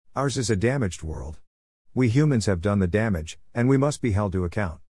Ours is a damaged world. We humans have done the damage, and we must be held to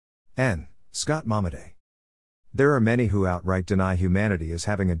account. N. Scott Momaday. There are many who outright deny humanity is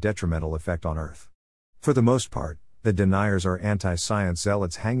having a detrimental effect on Earth. For the most part, the deniers are anti-science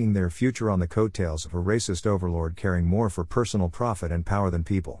zealots hanging their future on the coattails of a racist overlord caring more for personal profit and power than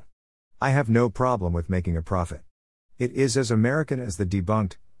people. I have no problem with making a profit. It is as American as the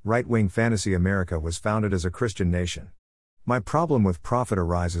debunked, right-wing fantasy America was founded as a Christian nation. My problem with profit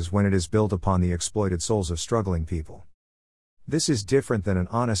arises when it is built upon the exploited souls of struggling people. This is different than an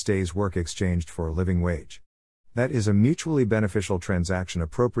honest day's work exchanged for a living wage. That is a mutually beneficial transaction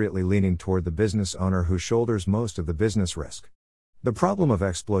appropriately leaning toward the business owner who shoulders most of the business risk. The problem of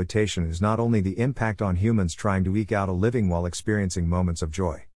exploitation is not only the impact on humans trying to eke out a living while experiencing moments of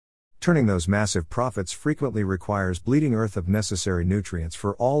joy. Turning those massive profits frequently requires bleeding earth of necessary nutrients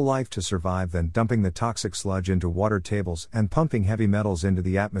for all life to survive, then dumping the toxic sludge into water tables and pumping heavy metals into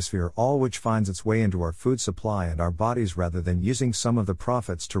the atmosphere, all which finds its way into our food supply and our bodies, rather than using some of the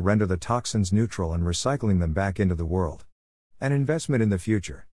profits to render the toxins neutral and recycling them back into the world. An investment in the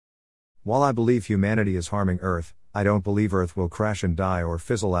future. While I believe humanity is harming Earth, I don't believe Earth will crash and die or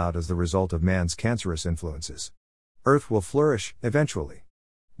fizzle out as the result of man's cancerous influences. Earth will flourish, eventually.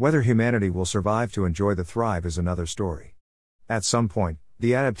 Whether humanity will survive to enjoy the thrive is another story. At some point,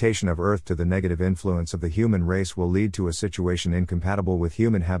 the adaptation of Earth to the negative influence of the human race will lead to a situation incompatible with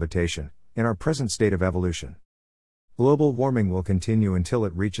human habitation, in our present state of evolution. Global warming will continue until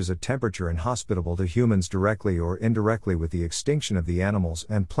it reaches a temperature inhospitable to humans directly or indirectly, with the extinction of the animals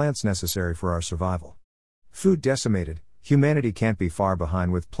and plants necessary for our survival. Food decimated, humanity can't be far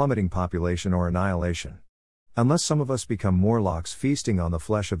behind with plummeting population or annihilation. Unless some of us become Morlocks feasting on the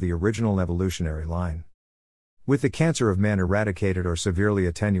flesh of the original evolutionary line. With the cancer of man eradicated or severely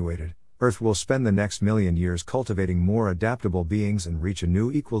attenuated, Earth will spend the next million years cultivating more adaptable beings and reach a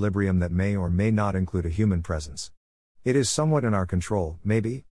new equilibrium that may or may not include a human presence. It is somewhat in our control,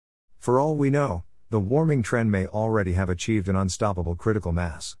 maybe? For all we know, the warming trend may already have achieved an unstoppable critical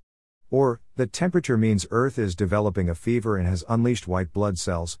mass. Or, the temperature means Earth is developing a fever and has unleashed white blood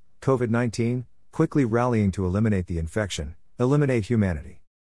cells, COVID-19, quickly rallying to eliminate the infection, eliminate humanity.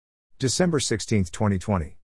 December 16, 2020.